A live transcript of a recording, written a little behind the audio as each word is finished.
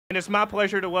And it's my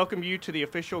pleasure to welcome you to the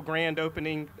official grand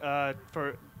opening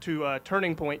to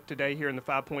Turning Point today here in the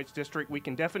 5 Points District. We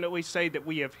can definitely say that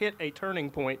we have hit a turning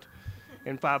point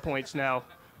in 5 Points now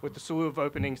with the slew of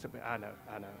openings. I know.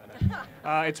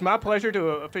 It's my pleasure to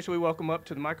officially welcome up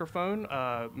to the microphone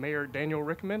Mayor Daniel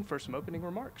Rickman for some opening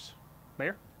remarks.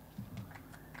 Mayor?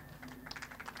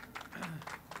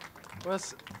 Well,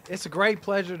 it's a great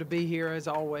pleasure to be here. As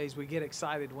always, we get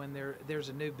excited when there's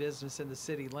a new business in the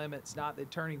city limits. Not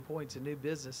that Turning Point's a new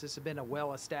business. This has been a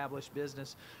well-established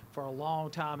business for a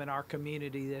long time in our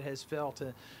community that has felt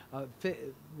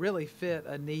really fit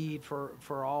a need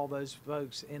for all those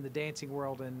folks in the dancing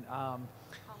world. And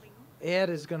Ed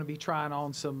is going to be trying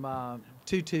on some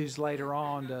tutus later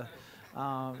on to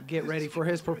get ready for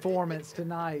his performance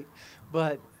tonight.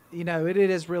 But you know, it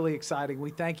is really exciting. We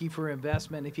thank you for your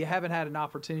investment. If you haven't had an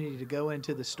opportunity to go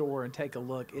into the store and take a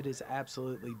look, it is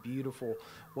absolutely beautiful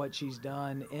what she's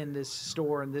done in this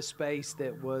store, in this space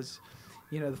that was,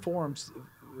 you know,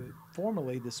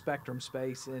 formerly the Spectrum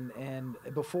space, and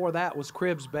before that was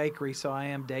Cribs Bakery, so I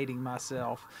am dating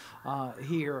myself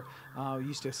here.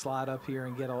 Used to slide up here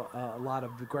and get a lot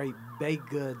of great baked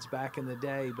goods back in the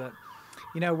day, but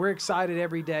you know, we're excited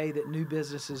every day that new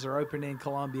businesses are opening in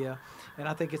Columbia, and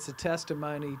I think it's a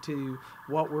testimony to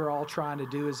what we're all trying to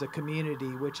do as a community,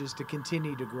 which is to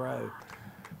continue to grow.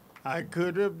 I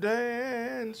could have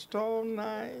danced all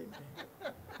night.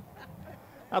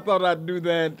 I thought I'd do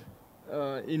that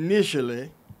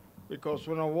initially because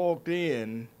when I walked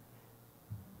in,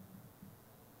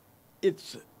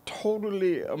 it's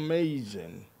totally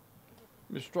amazing.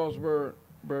 Ms.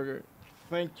 Strasburger,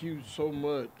 thank you so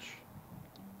much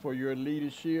for your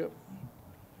leadership.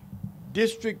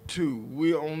 District 2,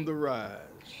 we're on the rise.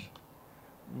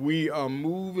 We are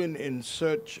moving in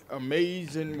such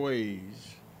amazing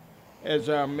ways. As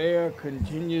our mayor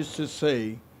continues to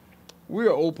say, we're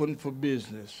open for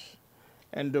business.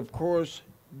 And of course,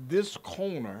 this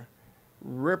corner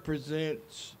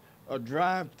represents a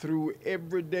drive-through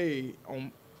every day.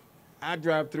 I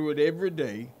drive through it every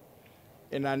day,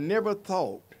 and I never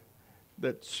thought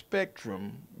that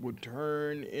Spectrum would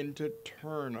turn into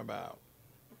Turnabout.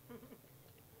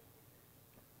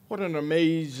 What an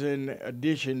amazing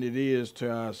addition it is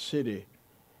to our city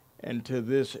and to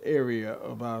this area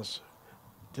of us,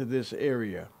 to this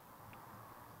area.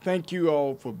 Thank you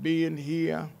all for being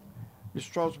here. Ms.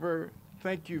 Strasburg,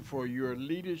 thank you for your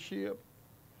leadership,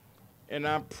 and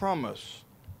I promise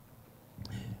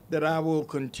that I will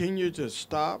continue to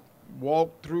stop,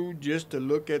 walk through just to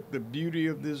look at the beauty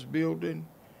of this building.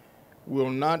 Will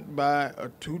not buy a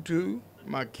tutu.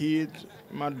 My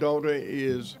daughter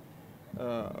is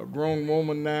a grown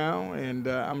woman now, and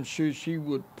I'm sure she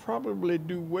would probably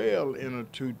do well in a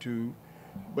tutu,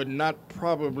 but not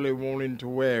probably wanting to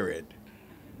wear it.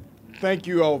 Thank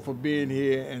you all for being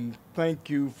here, and thank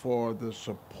you for the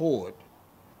support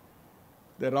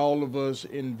that all of us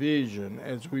envision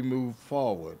as we move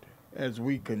forward, as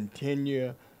we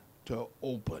continue to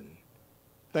open.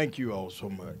 Thank you all so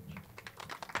much.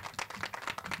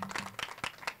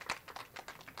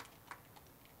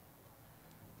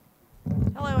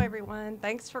 Hello, everyone.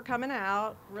 Thanks for coming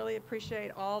out. Really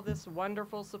appreciate all this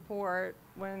wonderful support.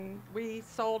 When we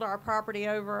sold our property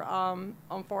over on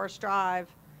Forest Drive,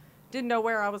 didn't know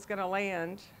where I was going to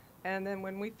land. And then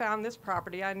when we found this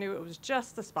property, I knew it was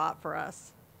just the spot for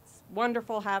us. It's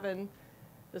wonderful having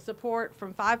the support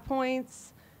from 5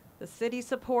 Points. The city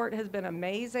support has been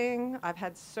amazing. I've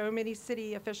had so many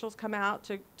city officials come out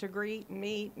to greet and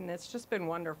meet, and it's just been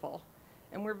wonderful.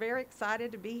 And we're very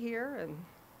excited to be here, and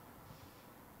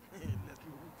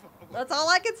that's all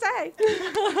I can say.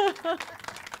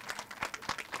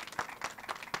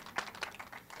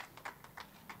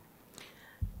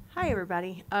 Hi,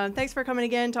 everybody. Thanks for coming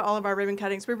again to all of our ribbon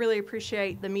cuttings. We really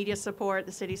appreciate the media support,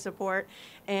 the city support,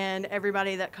 and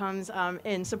everybody that comes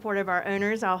in support of our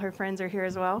owners. All her friends are here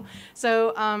as well.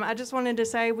 So I just wanted to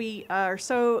say we are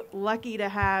so lucky to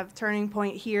have Turning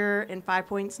Point here in 5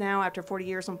 Points now after 40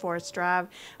 years on Forest Drive.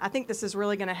 I think this is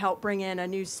really going to help bring in a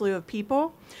new slew of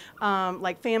people,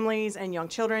 like families and young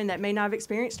children that may not have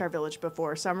experienced our village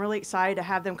before. So I'm really excited to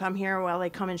have them come here while they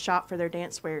come and shop for their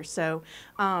dancewear. So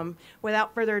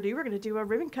without further ado, we're going to do a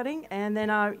ribbon cutting, and then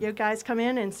you guys come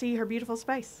in and see her beautiful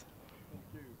space.